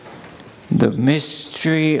The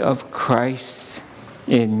mystery of Christ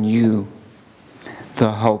in you, the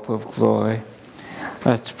hope of glory.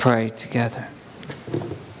 Let's pray together.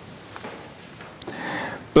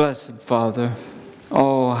 Blessed Father,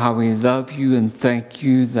 oh, how we love you and thank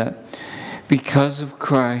you that because of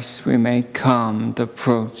Christ we may come to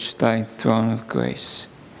approach thy throne of grace.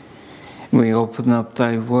 We open up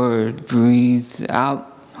thy word, breathe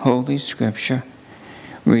out Holy Scripture,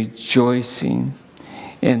 rejoicing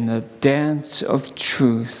in the dance of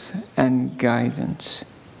truth and guidance.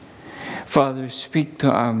 Father, speak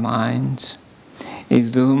to our minds,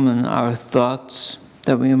 illumine our thoughts,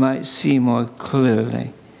 that we might see more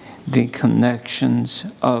clearly the connections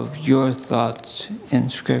of your thoughts in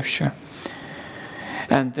Scripture.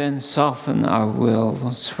 And then soften our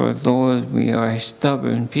wills, for Lord, we are a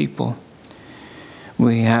stubborn people.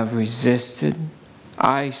 We have resisted.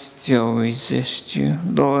 I still resist you.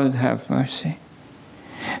 Lord, have mercy.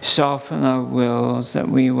 Soften our wills that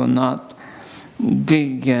we will not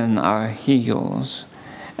dig in our heels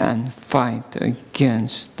and fight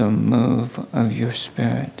against the move of your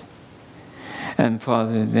Spirit. And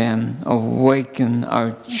Father, then awaken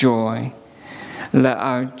our joy. Let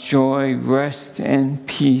our joy rest in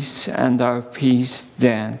peace and our peace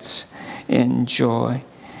dance in joy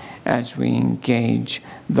as we engage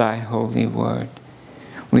thy holy word.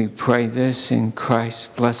 We pray this in Christ's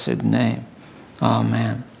blessed name.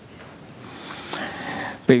 Amen.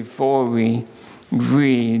 Before we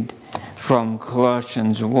read from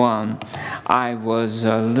Colossians 1, I was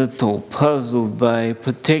a little puzzled by a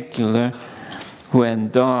particular when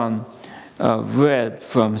Don read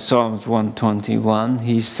from Psalms 121.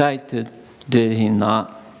 He cited, did he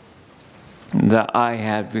not, that I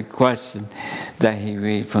had requested that he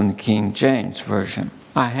read from the King James Version.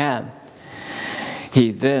 I had.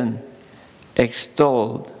 He then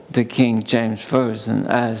extolled the King James Version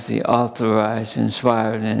as the authorized,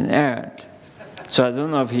 inspired, and inerrant. So I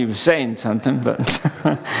don't know if he was saying something, but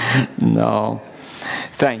no.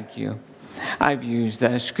 Thank you. I've used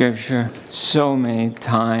that scripture so many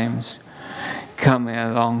times, coming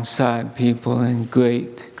alongside people in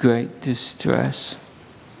great, great distress.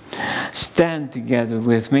 Stand together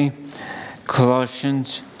with me.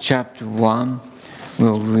 Colossians chapter 1.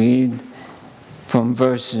 We'll read from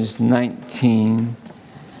verses 19.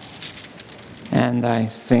 And I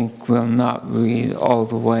think we'll not read all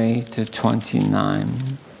the way to 29.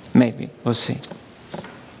 Maybe. We'll see.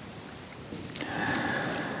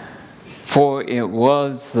 For it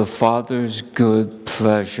was the Father's good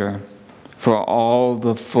pleasure for all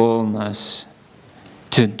the fullness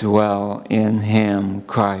to dwell in him,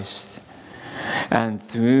 Christ, and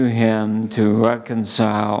through him to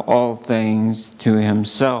reconcile all things to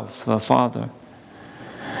himself, the Father,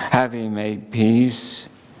 having made peace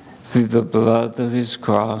through the blood of his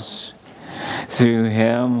cross, through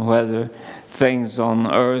him, whether things on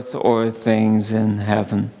earth or things in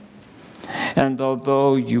heaven. And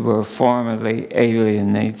although you were formerly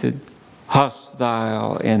alienated,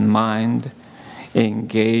 hostile in mind,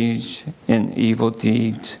 engaged in evil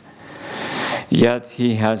deeds, yet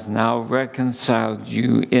he has now reconciled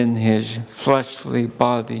you in his fleshly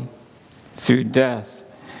body through death,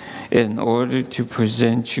 in order to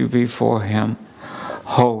present you before him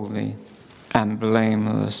holy and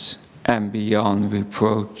blameless and beyond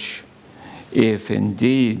reproach, if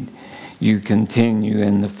indeed you continue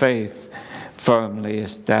in the faith, firmly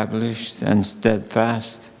established and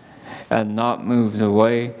steadfast, and not moved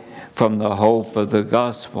away from the hope of the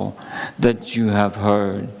gospel that you have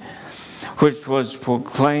heard, which was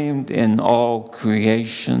proclaimed in all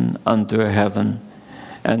creation under heaven,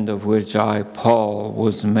 and of which I, Paul,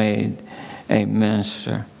 was made a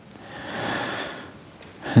minister.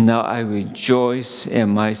 Now I rejoice in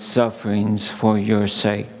my sufferings for your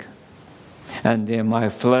sake, and in my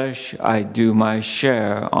flesh I do my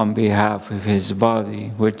share on behalf of his body,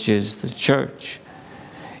 which is the church,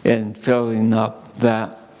 in filling up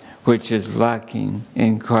that which is lacking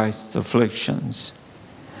in Christ's afflictions.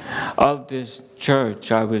 Of this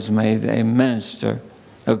church I was made a minister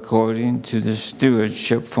according to the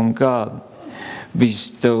stewardship from God,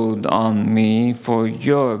 bestowed on me for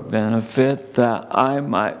your benefit, that I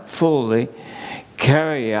might fully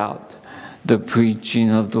carry out the preaching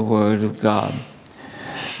of the Word of God.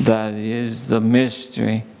 That is the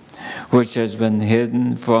mystery which has been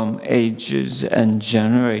hidden from ages and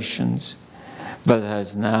generations, but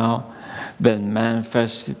has now been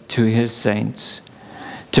manifested to his saints,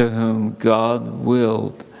 to whom God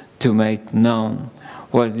willed to make known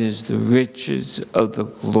what is the riches of the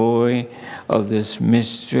glory of this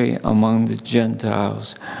mystery among the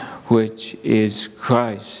Gentiles, which is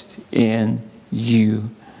Christ in you,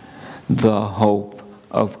 the hope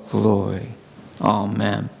of glory.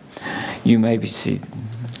 Amen. You may be seated.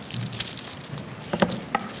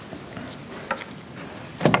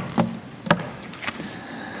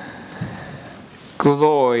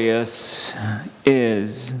 Glorious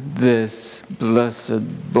is this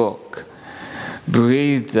blessed book,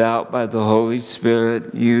 breathed out by the Holy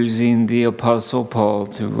Spirit, using the Apostle Paul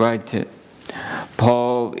to write it.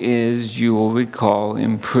 Paul is, you will recall,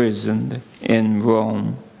 imprisoned in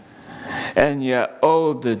Rome. And yet,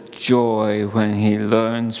 oh, the joy when he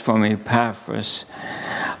learns from Epaphras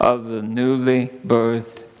of the newly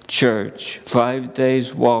birthed church, 5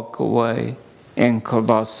 days' walk away in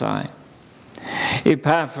Colossae.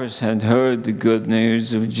 Epaphras had heard the good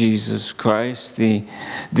news of Jesus Christ, the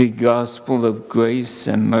gospel of grace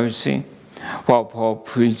and mercy, while Paul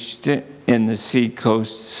preached it in the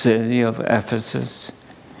seacoast city of Ephesus.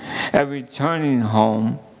 At returning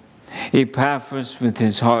home, Epaphras, with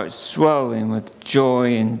his heart swelling with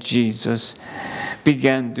joy in Jesus,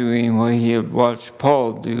 began doing what he had watched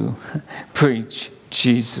Paul do, preach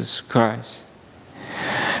Jesus Christ.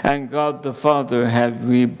 And God the Father had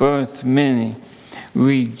rebirthed many,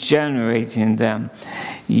 regenerating them,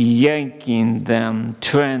 yanking them,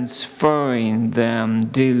 transferring them,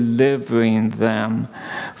 delivering them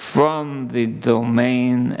from the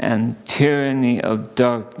domain and tyranny of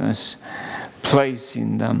darkness,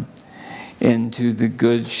 placing them into the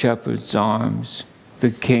Good Shepherd's arms, the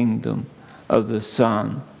kingdom of the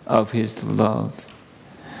Son of his love.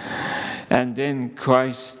 And in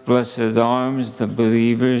Christ's blessed arms, the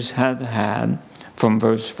believers had, from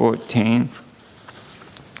verse 14,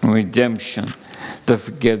 redemption, the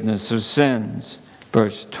forgiveness of sins.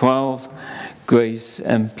 Verse 12, grace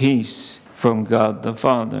and peace from God the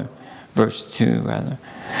Father. Verse 2, rather.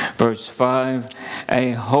 Verse 5,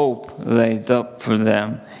 a hope laid up for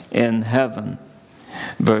them in heaven.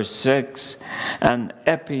 Verse 6, an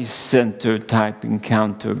epicenter type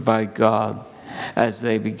encounter by God as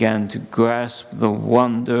they began to grasp the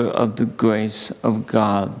wonder of the grace of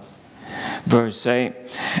God. Verse 8,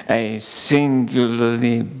 a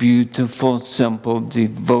singularly beautiful, simple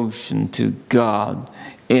devotion to God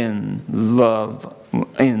in love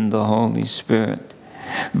in the Holy Spirit.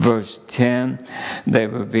 Verse 10, they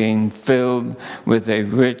were being filled with a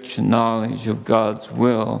rich knowledge of God's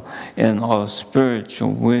will in all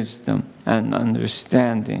spiritual wisdom and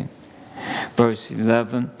understanding. Verse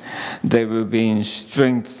 11, they were being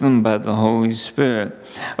strengthened by the Holy Spirit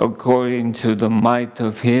according to the might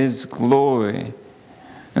of His glory.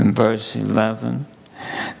 In verse 11,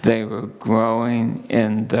 they were growing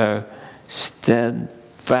in their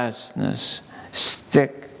steadfastness,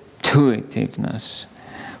 stick-to-itiveness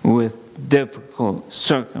with difficult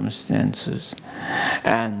circumstances,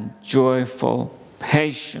 and joyful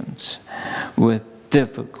patience with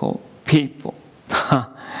difficult people.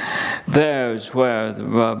 There's where the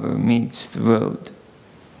rubber meets the road.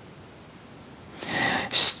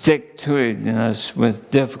 Stick-to-itiveness with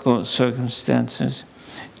difficult circumstances,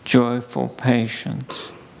 joyful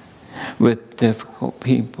patience with difficult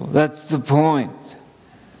people. That's the point.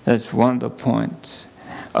 That's one of the points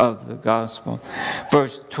of the gospel.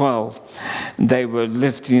 Verse 12, they were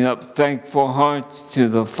lifting up thankful hearts to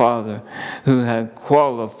the Father who had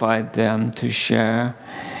qualified them to share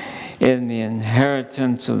in the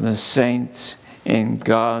inheritance of the saints in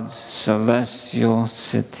God's celestial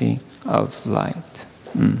city of light.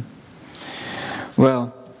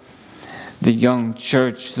 Well, the young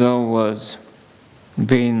church, though, was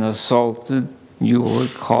being assaulted, you will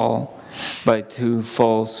recall, by two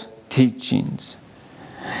false teachings.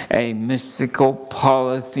 A mystical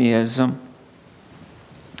polytheism,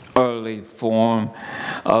 early form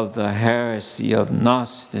of the heresy of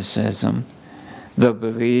Gnosticism, the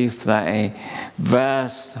belief that a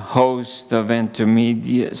vast host of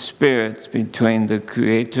intermediate spirits between the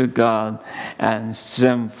Creator God and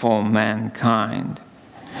sinful mankind.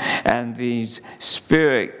 And these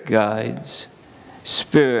spirit guides,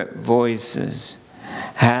 spirit voices,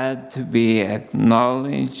 had to be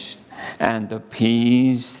acknowledged and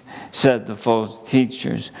appeased, said the false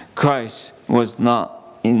teachers. Christ was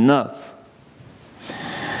not enough.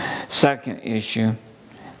 Second issue,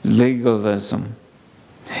 legalism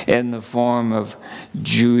in the form of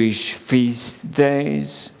Jewish feast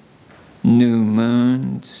days, new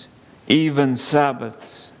moons, even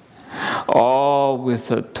Sabbaths, all with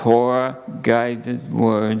the Torah-guided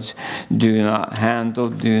words, do not handle,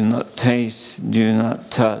 do not taste, do not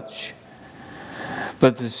touch.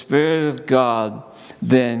 But the Spirit of God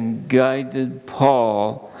then guided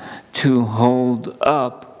Paul to hold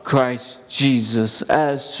up Christ Jesus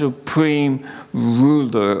as supreme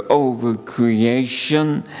ruler over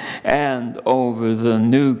creation and over the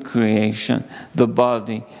new creation, the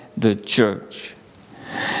body, the church.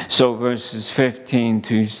 So verses 15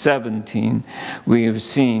 through 17, we have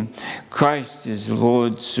seen Christ is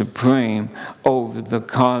Lord supreme over the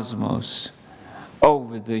cosmos,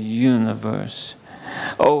 over the universe,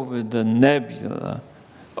 over the nebula,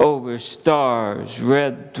 over stars,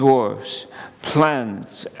 red dwarfs,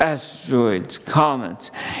 planets, asteroids,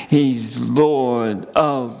 comets. He's Lord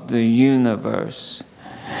of the universe.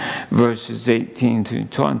 Verses 18 through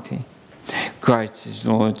 20. Christ is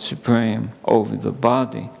Lord supreme over the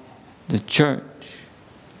body, the church.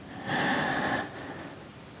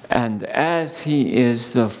 And as he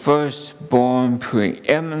is the firstborn,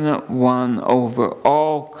 preeminent one over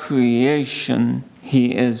all creation,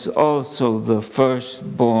 he is also the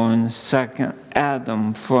firstborn, second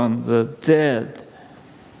Adam from the dead.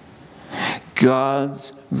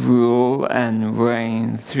 God's rule and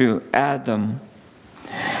reign through Adam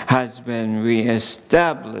has been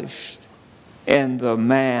reestablished in the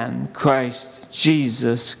man, Christ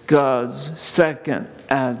Jesus, God's second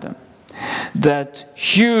Adam. That's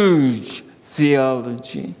huge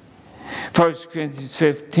theology. 1 Corinthians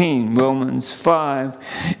 15, Romans 5,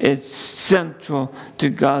 it's central to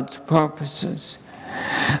God's purposes.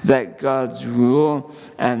 That God's rule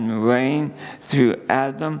and reign through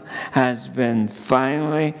Adam has been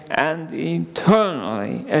finally and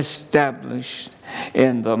eternally established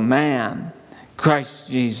in the man, Christ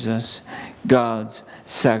Jesus, God's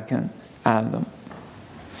second Adam.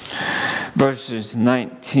 Verses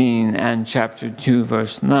 19 and chapter 2,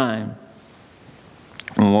 verse 9,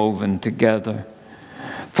 woven together.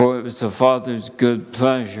 For it was the Father's good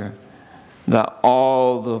pleasure that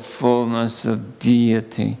all the fullness of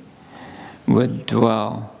deity would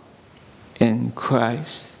dwell in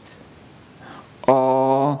Christ.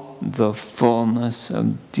 All the fullness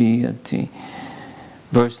of deity.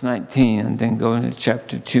 Verse 19, and then go into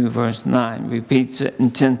chapter 2, verse 9, repeats it,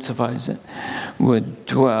 intensifies it, would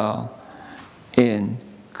dwell in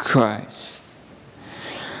Christ.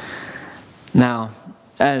 Now,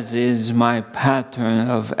 as is my pattern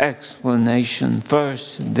of explanation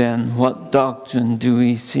first, then what doctrine do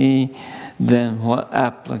we see, then what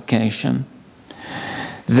application?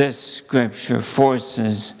 This scripture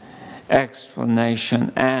forces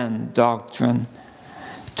explanation and doctrine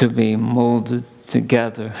to be molded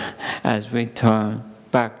together as we turn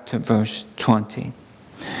back to verse 20.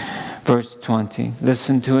 Verse 20,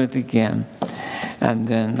 listen to it again, and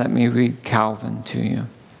then let me read Calvin to you.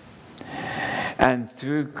 And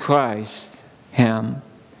through Christ, him,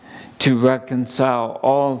 to reconcile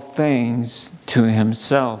all things to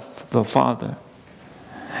himself, the Father,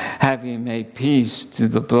 having made peace through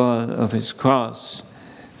the blood of his cross,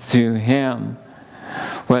 through him,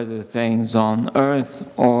 whether things on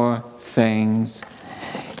earth or things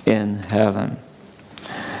in heaven.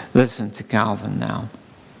 Listen to Calvin now.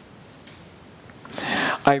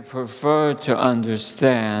 I prefer to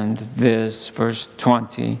understand this, verse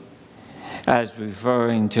 20, as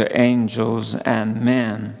referring to angels and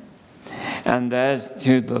men. And as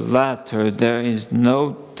to the latter, there is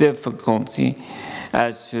no difficulty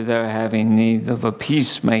as to their having need of a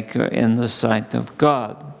peacemaker in the sight of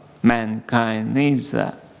God. Mankind needs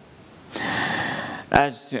that.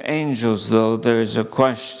 As to angels, though, there is a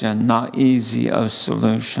question not easy of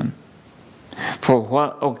solution. For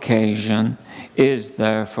what occasion is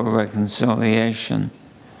there for reconciliation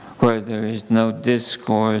where there is no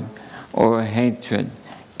discord or hatred?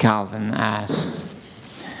 Calvin asked.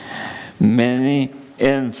 Many,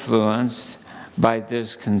 influenced by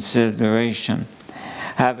this consideration,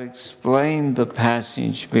 have explained the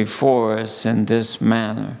passage before us in this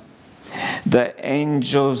manner. The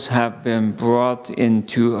angels have been brought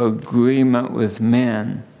into agreement with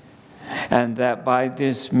men, and that by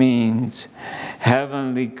this means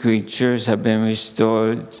heavenly creatures have been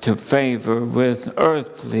restored to favor with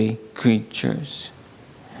earthly creatures.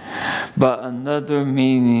 But another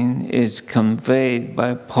meaning is conveyed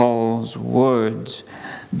by Paul's words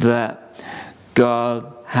that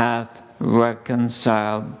God hath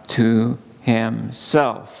reconciled to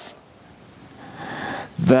himself.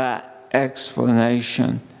 That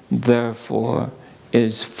explanation, therefore,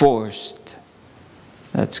 is forced.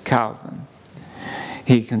 That's Calvin.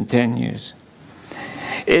 He continues,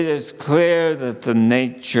 it is clear that the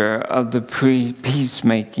nature of the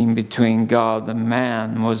peacemaking between God and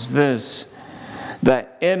man was this,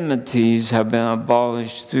 that enmities have been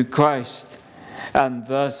abolished through Christ, and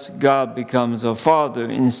thus God becomes a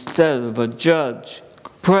father instead of a judge.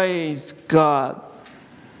 Praise God.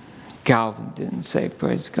 Calvin didn't say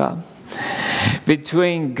praise God.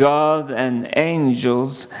 Between God and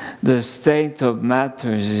angels, the state of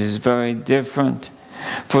matters is very different,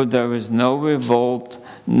 for there is no revolt,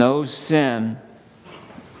 no sin,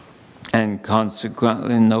 and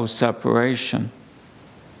consequently no separation.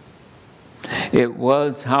 It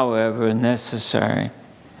was, however, necessary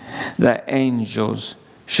that angels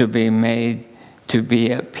should be made to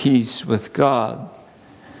be at peace with God.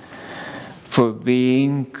 For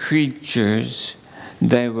being creatures,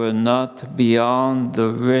 they were not beyond the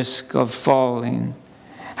risk of falling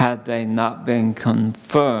had they not been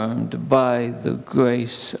confirmed by the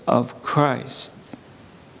grace of Christ.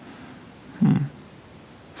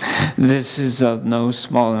 This is of no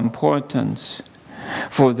small importance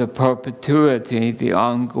for the perpetuity, the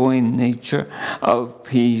ongoing nature of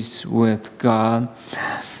peace with God,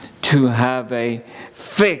 to have a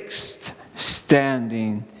fixed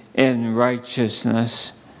standing in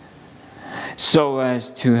righteousness, so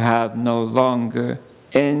as to have no longer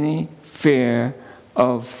any fear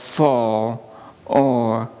of fall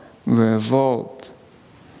or revolt.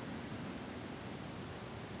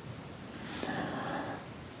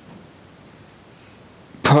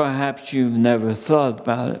 Perhaps you've never thought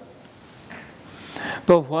about it,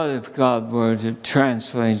 but what if God were to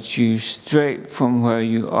translate you straight from where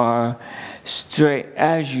you are, straight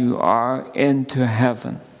as you are, into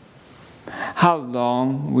heaven? How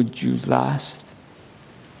long would you last?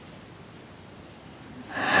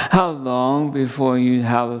 How long before you'd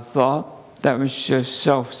have a thought that was just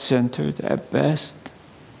self-centered at best?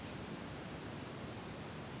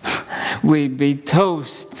 We'd be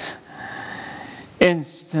toast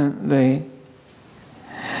instantly.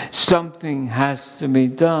 Something has to be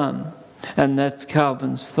done. And that's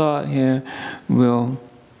Calvin's thought here. We'll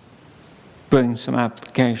bring some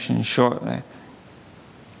application shortly.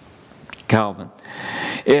 Calvin.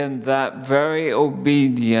 In that very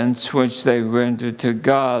obedience which they render to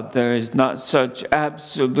God, there is not such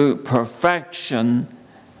absolute perfection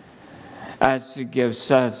as to give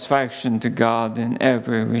satisfaction to God in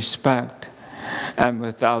every respect, and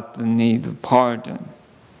without the need of pardon.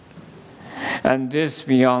 And this,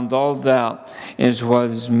 beyond all doubt, is what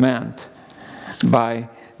is meant by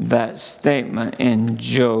that statement in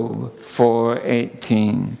Job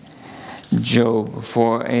 4:18. Job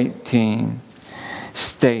 4:18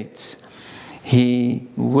 states, he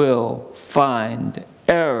will find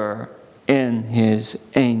error in his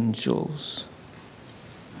angels.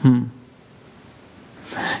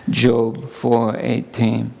 Job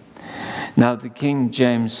 4:18. Now the King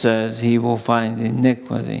James says he will find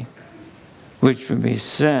iniquity, which would be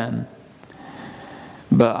sin.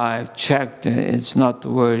 But I've checked it, it's not the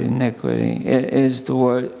word iniquity, it is the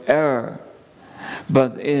word error.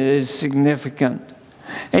 But it is significant.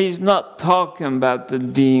 He's not talking about the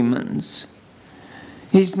demons.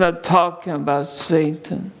 He's not talking about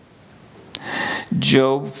Satan.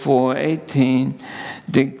 Job 4:18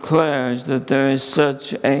 declares that there is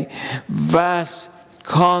such a vast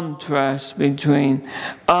contrast between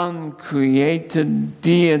uncreated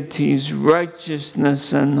deity's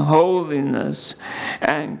righteousness and holiness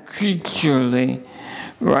and creaturely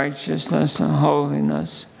righteousness and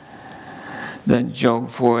holiness. That Job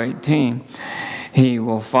 4:18, he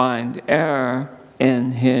will find error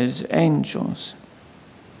in his angels.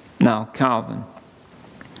 Now, Calvin.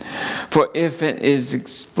 For if it is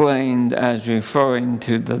explained as referring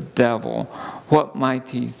to the devil, what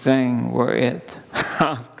mighty thing were it?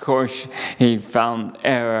 Of course, he found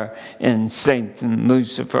error in Satan,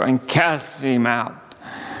 Lucifer, and cast him out.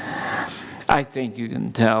 I think you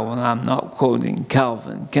can tell when I'm not quoting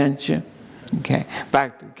Calvin, can't you? Okay,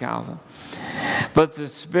 back to Calvin. But the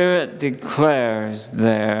Spirit declares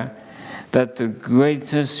there that the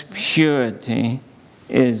greatest purity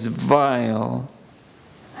is vile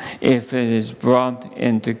if it is brought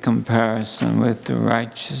into comparison with the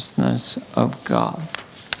righteousness of God.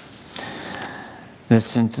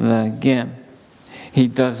 Listen to that again. He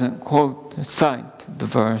doesn't cite the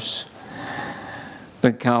verse,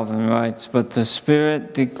 but Calvin writes, but the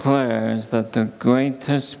Spirit declares that the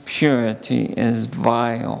greatest purity is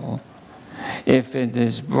vile if it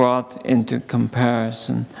is brought into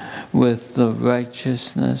comparison with the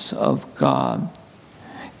righteousness of God.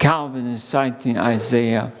 Calvin is citing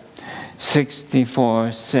Isaiah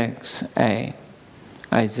 64:6a.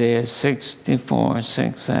 Isaiah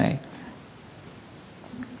 64:6a.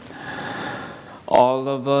 All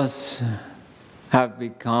of us have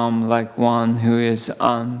become like one who is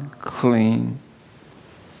unclean,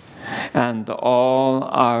 and all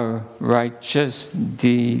our righteous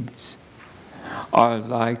deeds are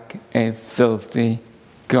like a filthy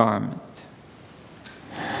garment.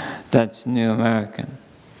 That's New American.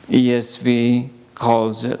 ESV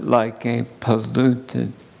calls it like a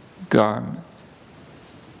polluted garment.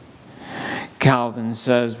 Calvin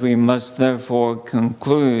says we must therefore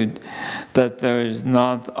conclude that there is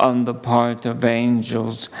not on the part of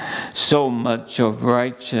angels so much of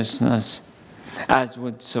righteousness as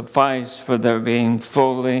would suffice for their being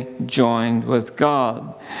fully joined with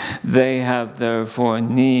God. They have therefore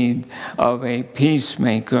need of a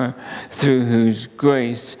peacemaker through whose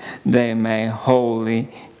grace they may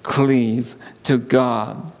wholly cleave to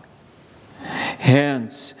God.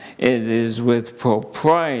 Hence, it is with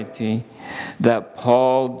propriety that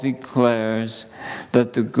Paul declares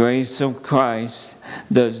that the grace of Christ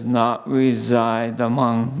does not reside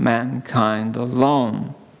among mankind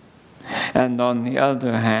alone, and on the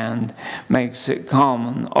other hand makes it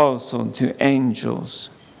common also to angels.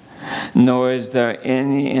 Nor is there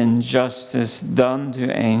any injustice done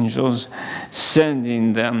to angels,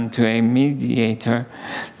 sending them to a mediator,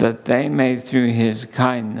 that they may through his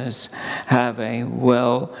kindness have a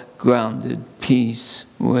well-grounded peace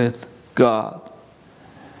with God.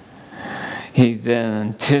 He then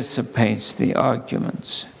anticipates the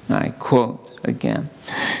arguments. I quote again,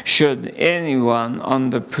 should anyone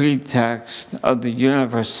on the pretext of the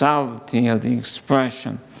universality of the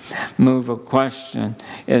expression move a question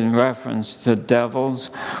in reference to devils,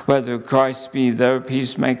 whether Christ be their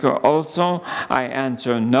peacemaker also, I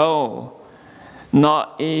answer no,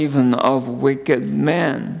 not even of wicked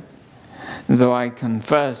men, though I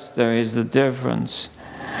confess there is a difference,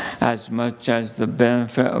 as much as the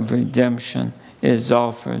benefit of redemption is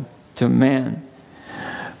offered to men,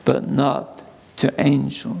 but not to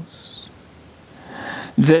angels.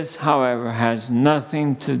 This, however, has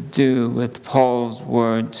nothing to do with Paul's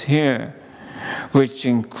words here, which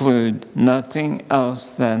include nothing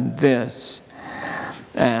else than this.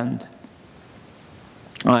 And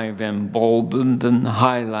I've emboldened and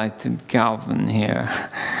highlighted Calvin here.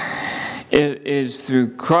 It is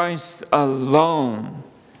through Christ alone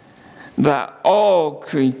that all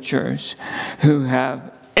creatures who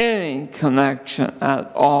have any connection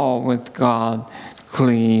at all with God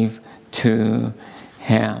cleave to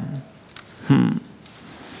Him.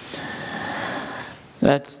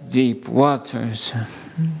 That's deep waters,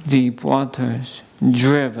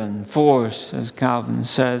 driven, force, as Calvin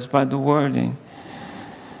says, by the wording,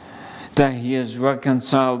 that He has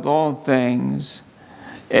reconciled all things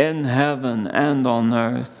in heaven and on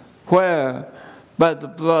earth. Where? By the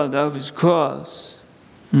blood of His cross.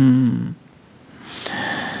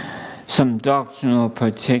 Some doctrinal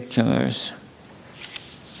particulars.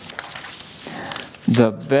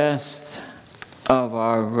 The best of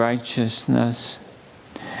our righteousness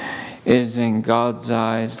is in God's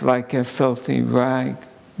eyes like a filthy rag,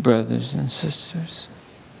 brothers and sisters.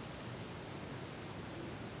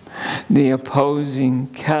 The opposing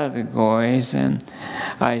categories in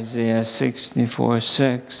Isaiah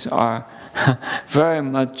 64:6 are very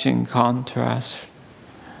much in contrast.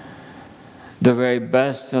 The very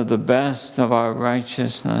best of the best of our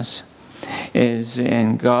righteousness is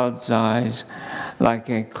in God's eyes like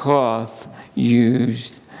a cloth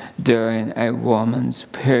used during a woman's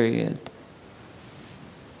period.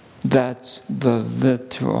 That's the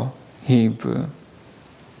literal Hebrew.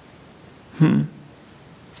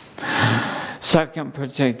 Second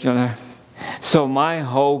particular. So my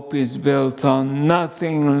hope is built on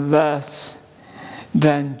nothing less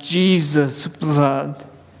than Jesus' blood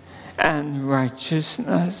and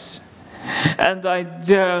righteousness. And I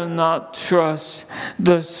dare not trust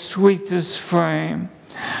the sweetest frame,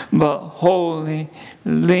 but wholly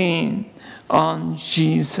lean on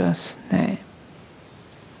Jesus' name.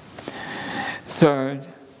 Third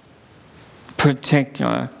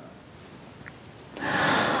particular.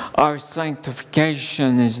 Our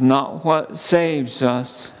sanctification is not what saves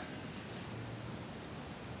us.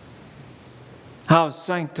 How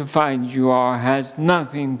sanctified you are has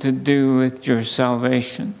nothing to do with your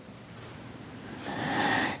salvation.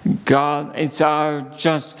 God, it's our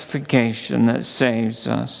justification that saves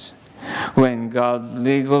us. When God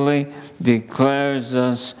legally declares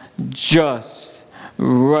us just,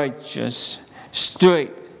 righteous,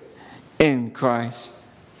 straight in Christ,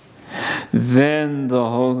 then the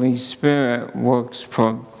Holy Spirit works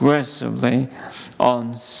progressively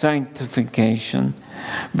on sanctification,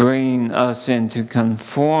 bringing us into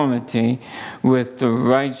conformity with the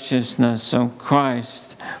righteousness of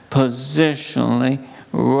Christ positionally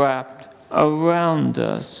wrapped around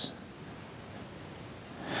us.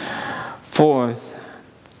 Fourth,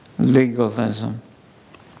 legalism.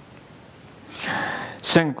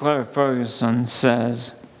 Sinclair Ferguson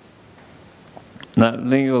says that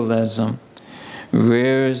legalism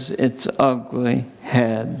rears its ugly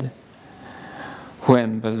head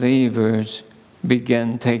when believers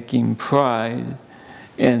begin taking pride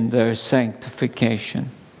in their sanctification.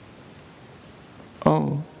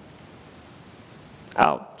 Oh,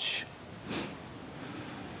 ouch.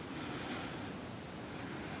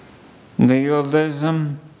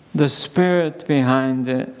 Legalism, the spirit behind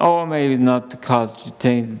it, or maybe not the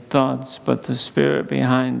cogitated thoughts, but the spirit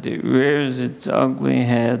behind it rears its ugly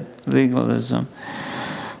head, legalism,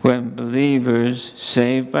 when believers,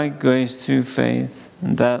 saved by grace through faith,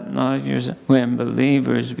 and that not yours, when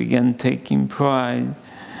believers begin taking pride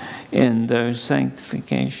in their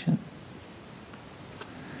sanctification.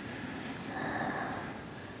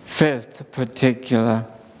 Fifth particular,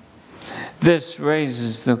 this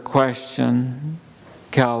raises the question,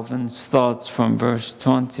 Calvin's thoughts from verse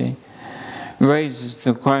 20, raises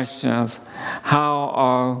the question of how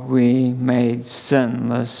are we made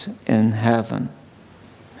sinless in heaven?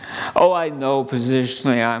 Oh, I know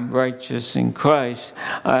positionally I'm righteous in Christ.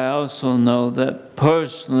 I also know that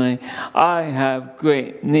personally I have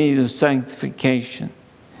great need of sanctification.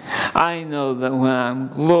 I know that when I'm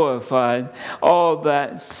glorified, all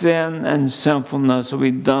that sin and sinfulness will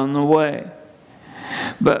be done away.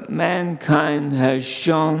 But mankind has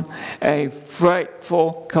shown a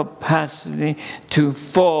frightful capacity to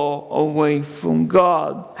fall away from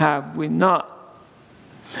God, have we not?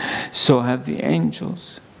 So have the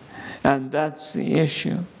angels. And that's the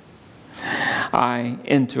issue. I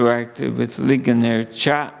interacted with Ligonier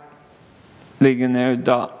Chat,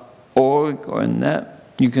 ligonier.org or net.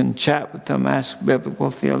 You can chat with them, ask biblical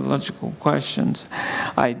theological questions.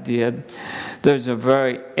 I did. There's a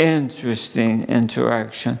very interesting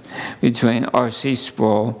interaction between R.C.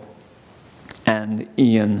 Sproul and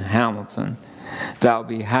Ian Hamilton that I'll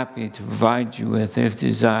be happy to provide you with if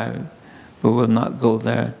desired, but we'll not go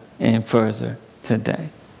there any further today.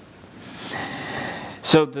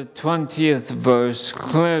 So the 20th verse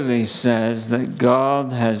clearly says that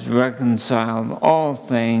God has reconciled all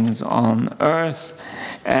things on earth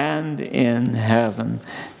and in heaven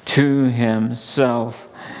to himself,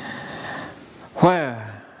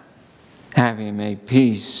 where, having made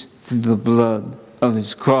peace through the blood of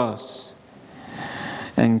his cross.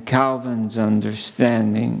 And Calvin's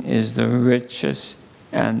understanding is the richest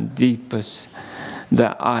and deepest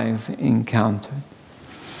that I've encountered.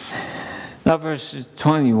 Now verses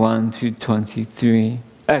 21 through 23,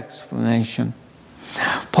 explanation.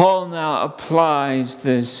 Paul now applies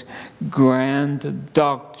this grand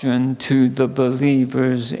doctrine to the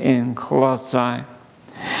believers in Colossae.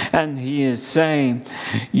 And he is saying,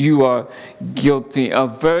 you are guilty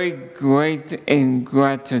of very great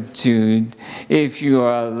ingratitude if you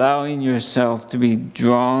are allowing yourself to be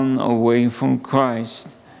drawn away from Christ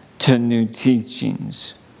to new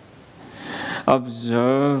teachings.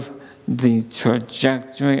 Observe the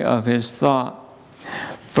trajectory of his thought.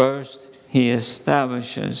 First, he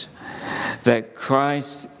establishes that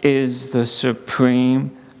Christ is the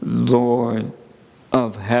supreme Lord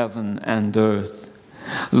of heaven and earth,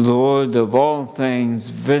 Lord of all things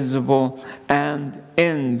visible and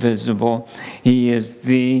invisible. He is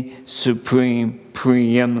the supreme,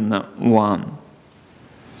 preeminent one.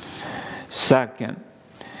 Second,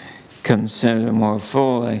 consider more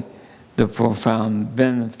fully the profound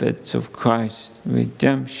benefits of Christ's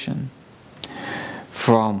redemption.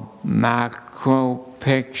 From macro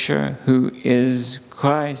picture, who is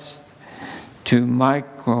Christ, to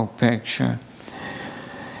micro picture,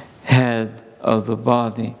 head of the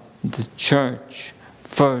body, the church,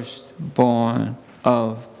 firstborn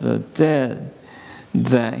of the dead,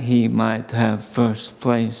 that he might have first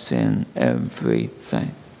place in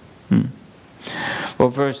everything. Well,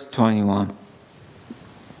 verse 21.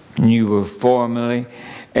 You were formerly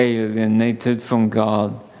alienated from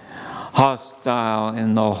God, hostile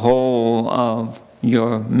in the whole of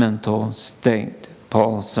your mental state,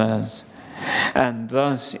 Paul says, and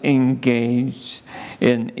thus engaged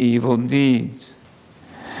in evil deeds.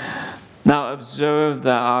 Now observe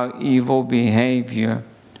that our evil behavior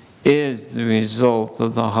is the result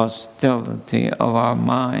of the hostility of our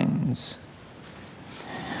minds.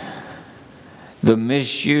 The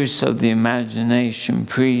misuse of the imagination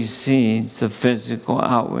precedes the physical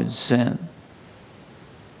outward sin.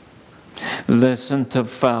 Listen to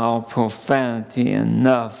foul profanity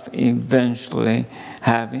enough, eventually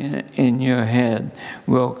having it in your head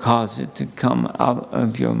will cause it to come out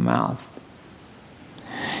of your mouth.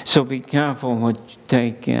 So be careful what you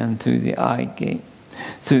take in through the eye gate,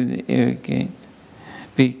 through the ear gate.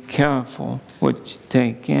 Be careful what you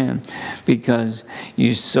take in, because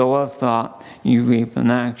you sow a thought, you reap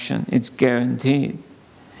an action. It's guaranteed.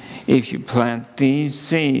 if you plant these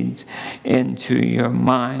seeds into your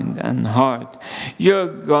mind and heart, you're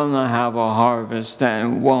going to have a harvest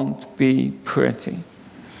and it won't be pretty.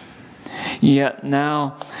 Yet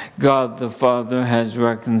now, God the Father has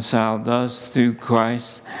reconciled us through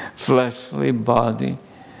Christ's fleshly body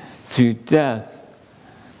through death.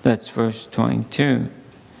 That's verse 22.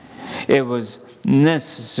 It was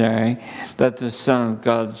necessary that the Son of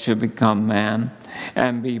God should become man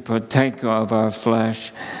and be partaker of our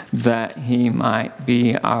flesh, that he might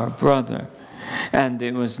be our brother. And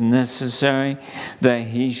it was necessary that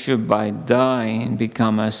he should by dying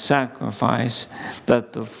become a sacrifice,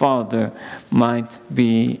 that the Father might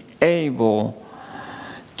be able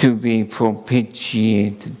to be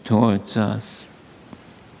propitiated towards us.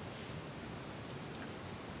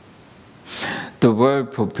 The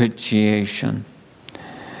word propitiation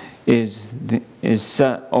is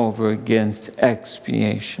set over against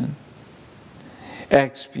expiation.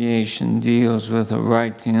 Expiation deals with the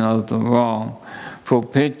righting of the wrong.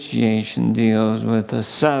 Propitiation deals with the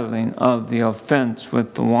settling of the offense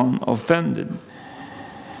with the one offended.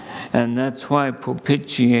 And that's why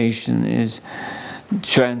propitiation is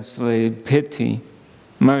translated pity,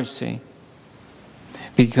 mercy.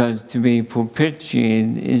 Because to be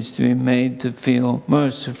propitiated is to be made to feel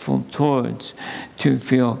merciful towards, to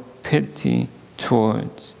feel pity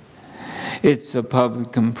towards. It's a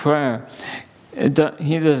publican prayer.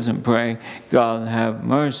 He doesn't pray, God have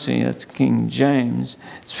mercy, that's King James.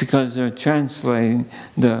 It's because they're translating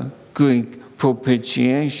the Greek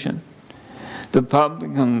propitiation. The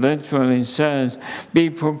publican literally says, be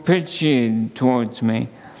propitiated towards me.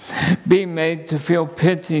 Be made to feel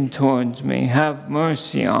pity towards me. Have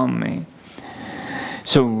mercy on me.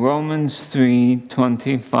 So Romans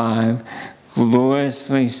 3:25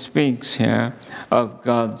 gloriously speaks here of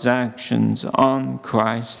God's actions on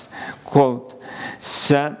Christ. Quote,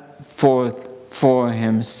 set forth for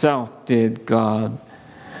himself did God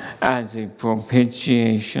as a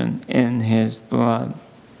propitiation in his blood.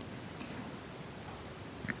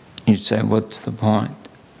 You say, what's the point?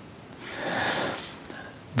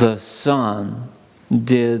 The Son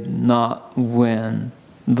did not win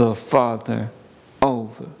the Father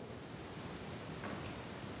over.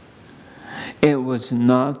 It was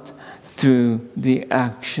not through the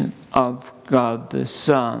action of God the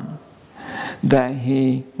Son that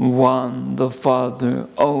he won the Father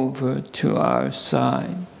over to our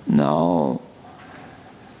side. No.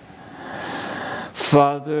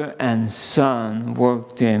 Father and Son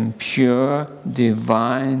worked in pure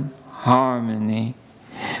divine harmony,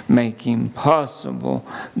 making possible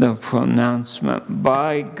the pronouncement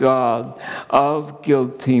by God of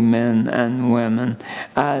guilty men and women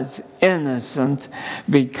as innocent,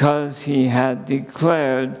 because he had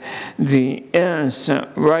declared the innocent,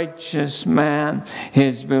 righteous man,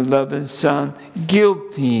 his beloved Son,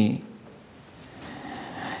 guilty.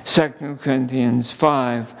 2 Corinthians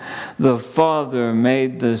 5, the Father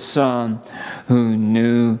made the Son, who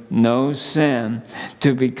knew no sin,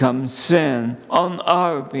 to become sin on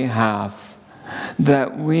our behalf,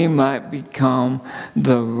 that we might become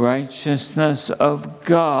the righteousness of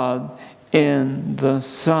God in the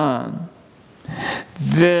Son.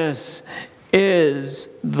 This is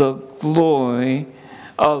the glory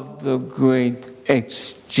of the great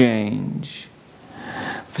exchange.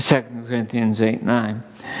 2 Corinthians 8:9.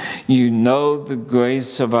 You know the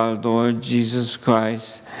grace of our Lord Jesus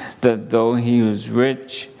Christ, that though he was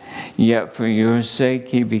rich, yet for your sake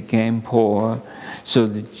he became poor, so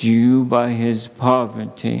that you by his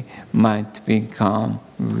poverty might become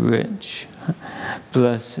rich.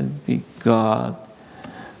 Blessed be God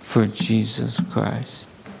for Jesus Christ.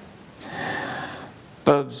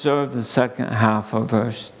 But observe the second half of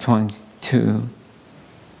verse 22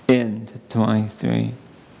 into 23.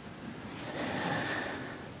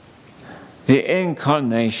 The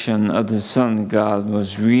incarnation of the Son of God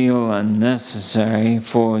was real and necessary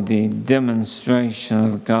for the demonstration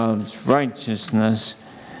of God's righteousness,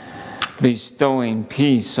 bestowing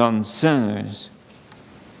peace on sinners.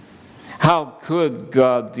 How could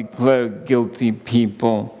God declare guilty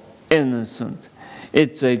people innocent?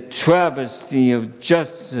 It's a travesty of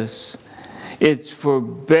justice. It's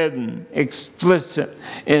forbidden, explicit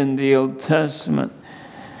in the Old Testament.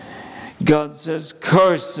 God says,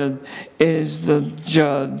 cursed is the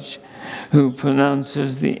judge who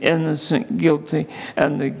pronounces the innocent guilty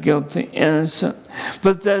and the guilty innocent.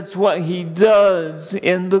 But that's what he does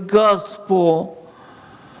in the gospel.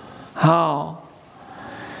 How?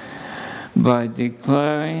 By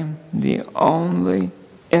declaring the only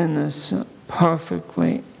innocent,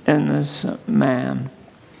 perfectly innocent man,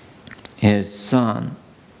 his Son,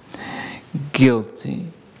 guilty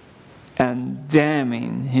and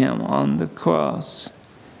damning him on the cross.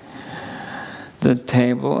 The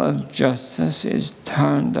table of justice is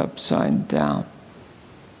turned upside down.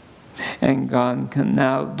 And God can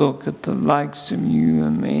now look at the likes of you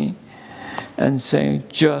and me and say,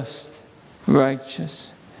 just,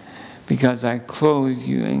 righteous, because I clothe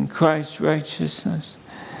you in Christ's righteousness,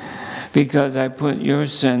 because I put your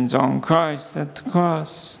sins on Christ at the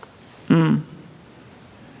cross.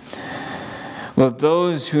 Well,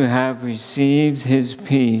 those who have received his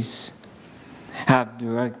peace have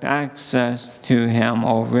direct access to him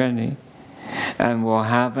already, and will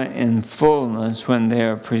have it in fullness when they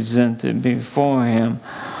are presented before him,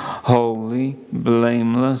 holy,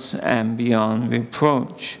 blameless, and beyond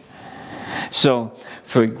reproach. So,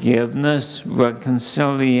 forgiveness,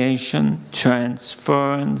 reconciliation,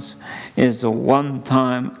 transference is a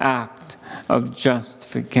one-time act of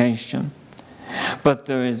justification. But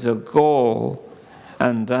there is a goal,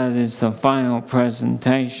 and that is the final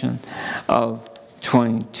presentation of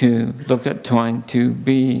 22. Look at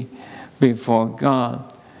 22b, before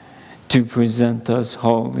God, to present us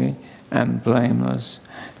holy and blameless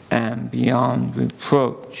and beyond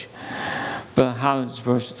reproach. But how does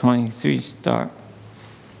verse 23 start?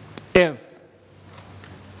 If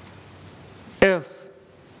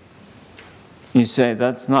you say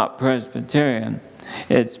that's not Presbyterian,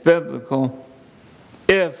 it's biblical.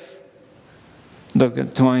 If, look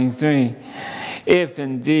at 23, if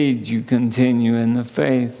indeed you continue in the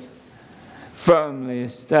faith, firmly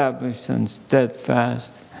established and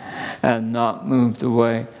steadfast, and not moved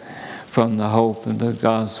away from the hope of the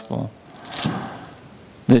gospel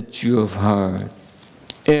that you have heard.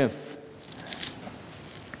 If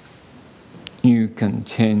you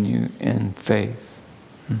continue in faith.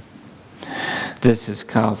 This is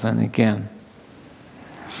Calvin again.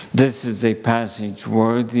 This is a passage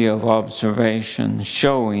worthy of observation,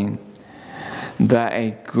 showing that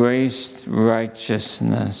a graced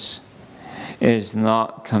righteousness is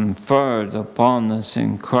not conferred upon us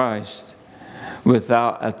in Christ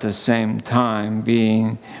without at the same time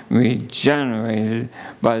being regenerated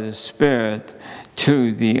by the Spirit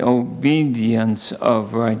to the obedience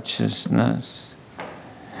of righteousness.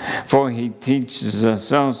 For he teaches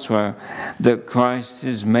us elsewhere that Christ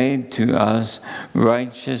is made to us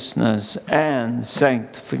righteousness and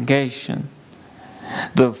sanctification,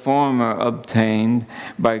 the former obtained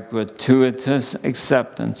by gratuitous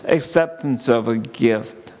acceptance of a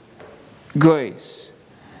gift, grace,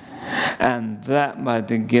 and that by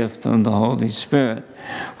the gift of the Holy Spirit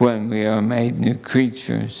when we are made new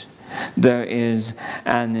creatures. There is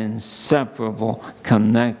an inseparable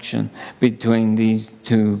connection between these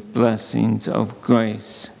two blessings of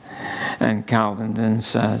grace. And Calvin then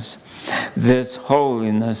says, this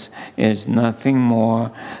holiness is nothing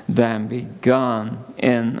more than begun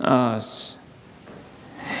in us,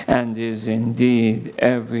 and is indeed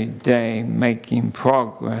every day making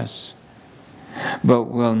progress, but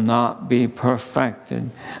will not be perfected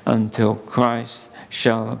until Christ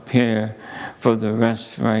shall appear for the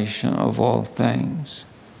restoration of all things.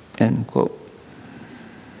 End quote.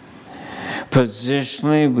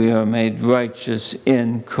 Positionally, we are made righteous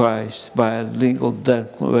in Christ by a legal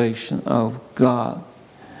declaration of God.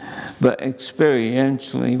 But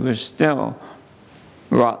experientially, we're still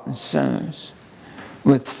rotten sinners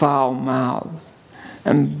with foul mouths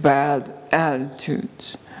and bad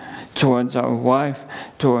attitudes towards our wife,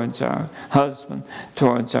 towards our husband,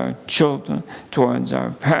 towards our children, towards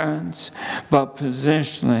our parents. But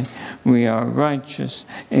positionally, we are righteous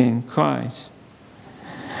in Christ.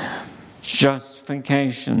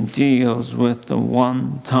 Justification deals with the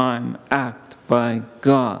one-time act by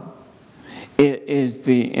God. It is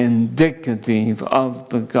the indicative of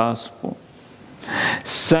the gospel.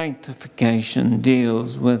 Sanctification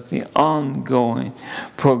deals with the ongoing,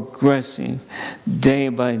 progressive, day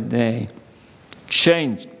by day,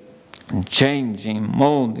 changing,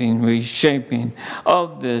 molding, reshaping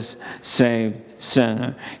of this saved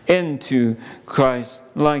sinner into Christ's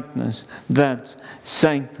likeness. That's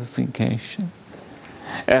sanctification.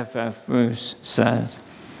 F.F. Bruce says,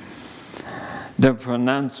 the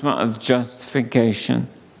pronouncement of justification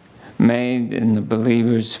made in the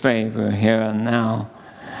believer's favor here and now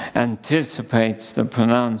anticipates the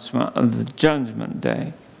pronouncement of the judgment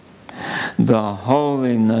day. The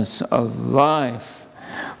holiness of life,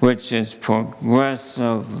 which is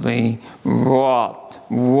progressively wrought,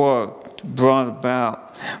 worked, brought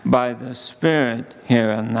about by the Spirit here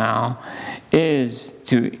and now, is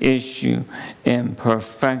to issue in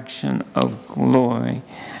perfection of glory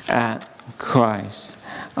at Christ's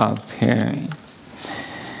appearing.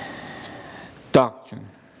 Doctrine.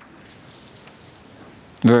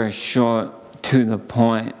 very short, to the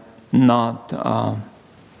point, not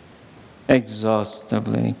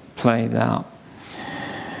exhaustively played out.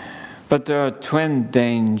 But there are twin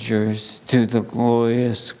dangers to the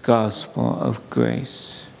glorious gospel of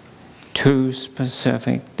grace. Two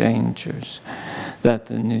specific dangers that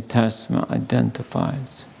the New Testament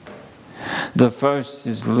identifies. The first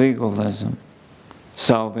is legalism,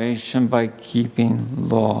 salvation by keeping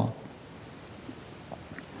law.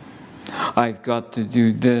 I've got to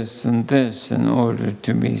do this and this in order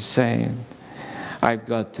to be saved. I've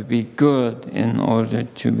got to be good in order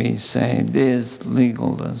to be saved, is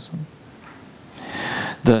legalism.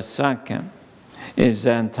 The second is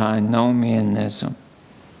antinomianism.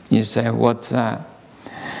 You say, what's that?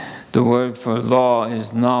 The word for law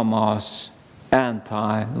is nomos.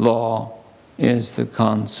 Anti-law is the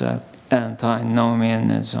concept,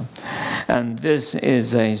 antinomianism. And this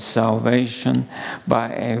is a salvation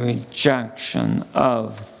by a rejection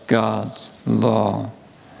of God's law.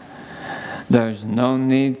 There's no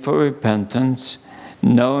need for repentance,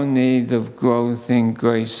 no need of growth in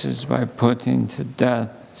graces by putting to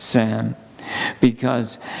death sin,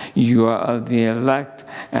 because you are of the elect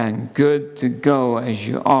and good to go as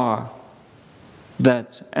you are.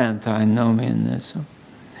 That's antinomianism.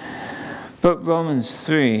 But Romans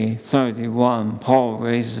 3:31, Paul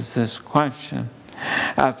raises this question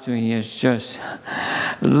after he has just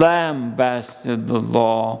lambasted the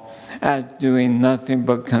law as doing nothing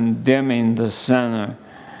but condemning the sinner.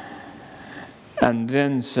 And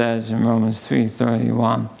then says in Romans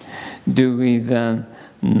 3:31, do we then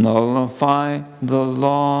nullify the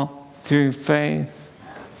law through faith?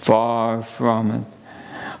 Far from it.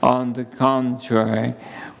 On the contrary,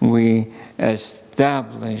 we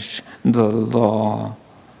establish the law.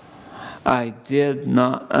 I did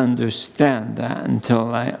not understand that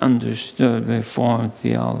until I understood Reformed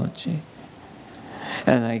theology.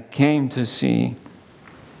 And I came to see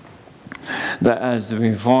that as the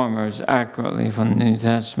Reformers accurately from the New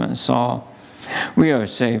Testament saw, we are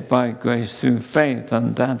saved by grace through faith,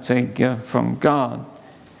 and that's a gift from God.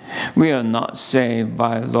 We are not saved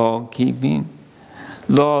by law keeping.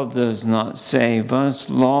 Law does not save us.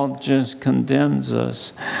 Law just condemns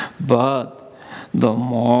us. But the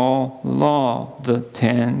moral law, the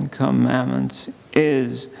Ten Commandments,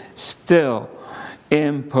 is still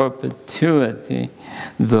in perpetuity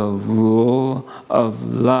the rule of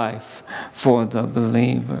life for the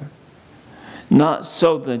believer. Not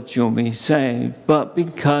so that you'll be saved, but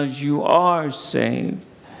because you are saved.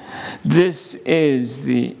 This is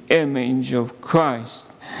the image of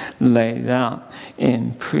Christ laid out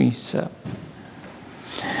in precept.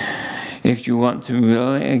 If you want to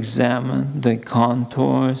really examine the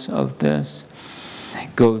contours of this,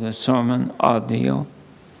 go to sermon audio,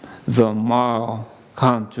 The Moral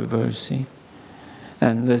Controversy,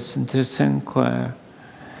 and listen to Sinclair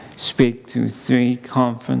speak through 3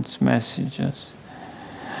 conference messages: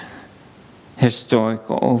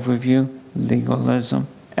 historical overview, legalism,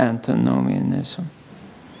 antinomianism.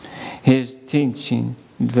 His teaching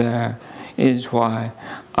there is why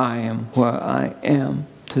I am where I am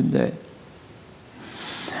today.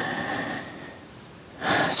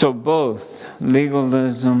 So both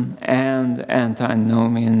legalism and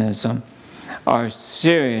antinomianism are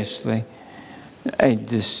seriously a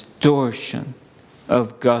distortion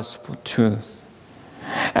of gospel truth,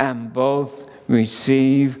 and both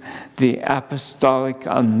receive the apostolic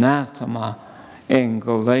anathema in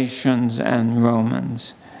Galatians and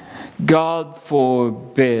Romans. God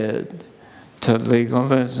forbid to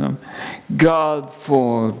legalism. God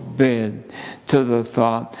forbid to the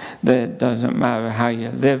thought that it doesn't matter how you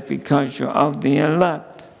live because you're of the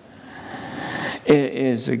elect. It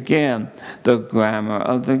is, again, the grammar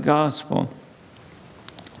of the gospel.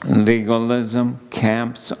 Legalism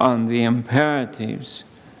camps on the imperatives.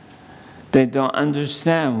 They don't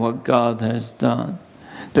understand what God has done.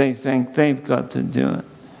 They think they've got to do it.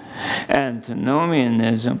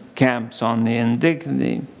 Antinomianism camps on the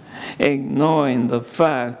indicative, ignoring the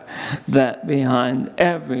fact that behind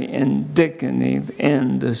every indicative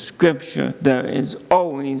in the Scripture there is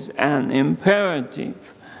always an imperative.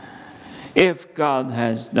 If God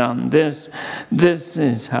has done this, this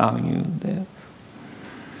is how you live.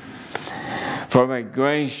 For by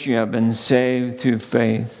grace you have been saved through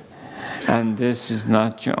faith, and this is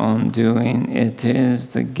not your own doing, it is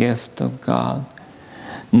the gift of God,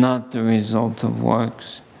 not the result of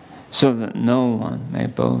works, so that no one may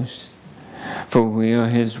boast. For we are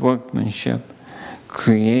his workmanship,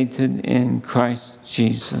 created in Christ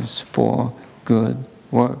Jesus for good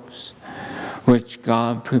works, which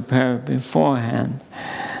God prepared beforehand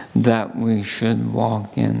that we should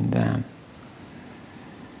walk in them.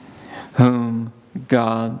 whom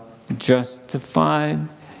God justified,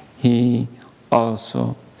 he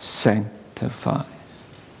also sanctifies.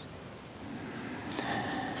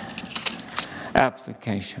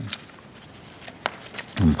 Application.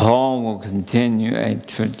 Paul will continue a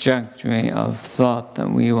trajectory of thought that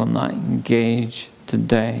we will not engage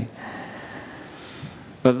today.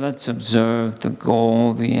 But let's observe the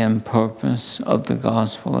goal, the end purpose of the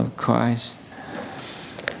gospel of Christ.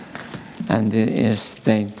 And it is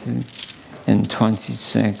stated in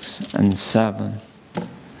 26:7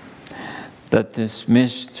 that this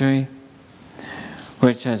mystery,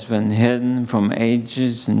 which has been hidden from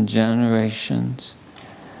ages and generations,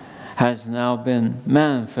 has now been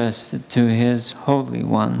manifested to his holy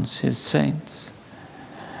ones, his saints,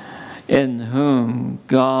 in whom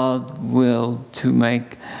God willed to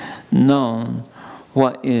make known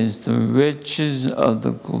what is the riches of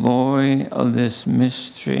the glory of this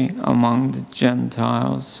mystery among the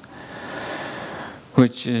Gentiles,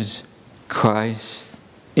 which is Christ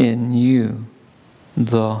in you,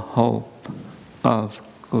 the hope of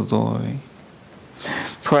glory.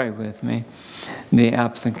 Pray with me. The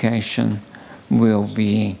application will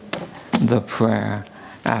be the prayer,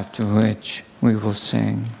 after which we will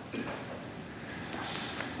sing.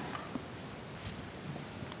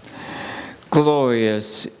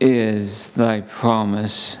 Glorious is thy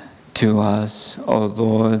promise to us, O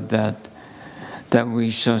Lord, that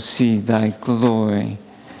we shall see thy glory.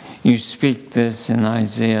 You speak this in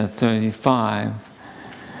Isaiah 35.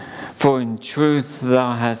 For in truth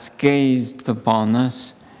thou hast gazed upon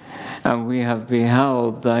us, and we have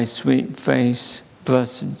beheld thy sweet face,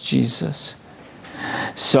 blessed Jesus.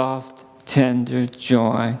 Soft, tender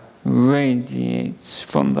joy radiates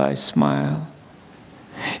from thy smile.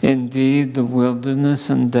 Indeed, the wilderness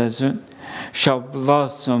and desert shall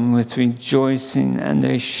blossom with rejoicing and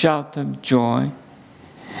a shout of joy.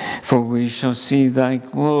 For we shall see thy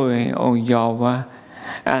glory, O Yahweh,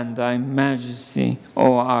 and thy majesty,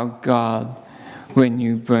 O our God, when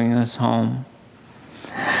you bring us home.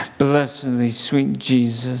 Blessedly sweet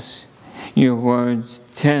Jesus, your words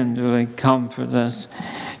tenderly comfort us,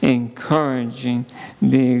 encouraging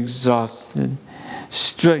the exhausted,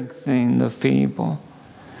 strengthening the feeble.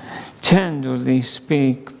 Tenderly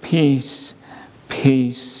speak peace,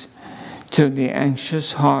 peace to the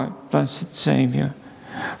anxious heart, blessed Savior,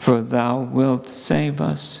 for thou wilt save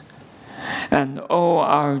us. And oh,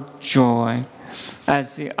 our joy,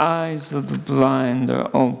 as the eyes of the blind are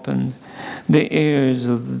opened, the ears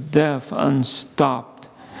of the deaf unstopped,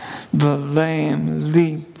 the lame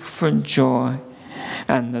leap for joy,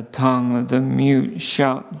 and the tongue of the mute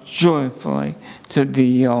shout joyfully to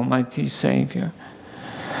thee, Almighty Savior.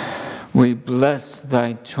 We bless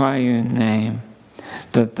thy triune name,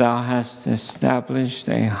 that thou hast established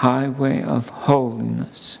a highway of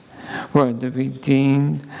holiness, where the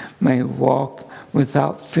redeemed may walk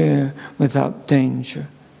without fear, without danger.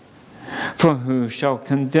 For who shall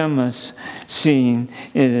condemn us, seeing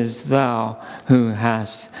it is thou who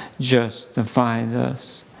hast justified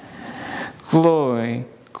us? Glory,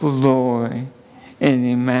 glory in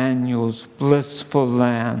Emmanuel's blissful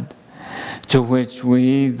land, to which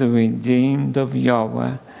we, the redeemed of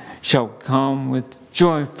Yahweh, shall come with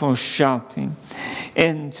joyful shouting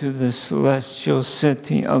into the celestial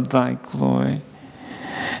city of thy glory.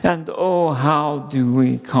 And oh, how do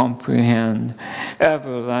we comprehend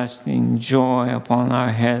everlasting joy upon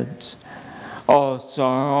our heads? All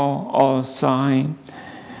sorrow, all sighing,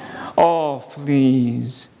 all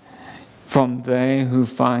flees from they who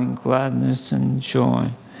find gladness and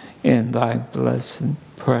joy in thy blessed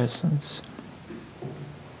presence.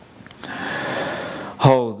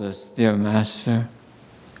 Hold us, dear Master.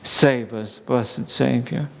 Save us, blessed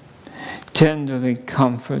Savior. Tenderly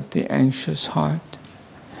comfort the anxious heart.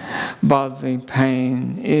 Bodily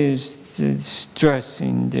pain is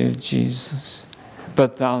distressing, dear Jesus,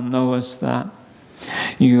 but thou knowest that.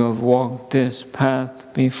 You have walked this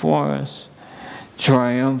path before us,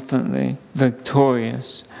 triumphantly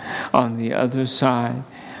victorious on the other side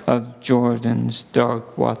of Jordan's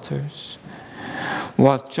dark waters.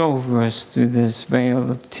 Watch over us through this vale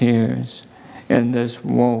of tears in this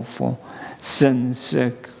woeful,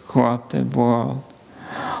 sin-sick, corrupted world.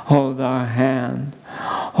 Hold our hand,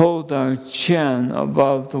 hold our chin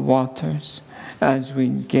above the waters as we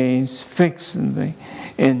gaze fixedly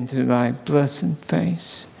into thy blessed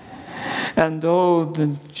face. And oh,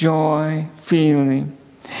 the joy feeling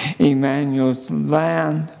Emmanuel's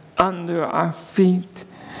land under our feet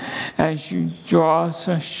as you draw us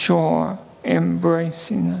ashore,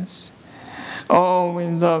 embracing us. Oh, we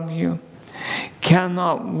love you.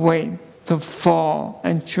 Cannot wait to fall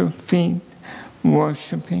at your feet,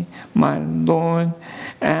 worshiping my Lord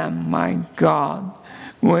and my God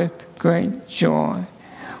with great joy,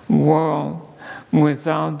 world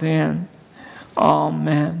without end.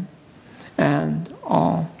 Amen.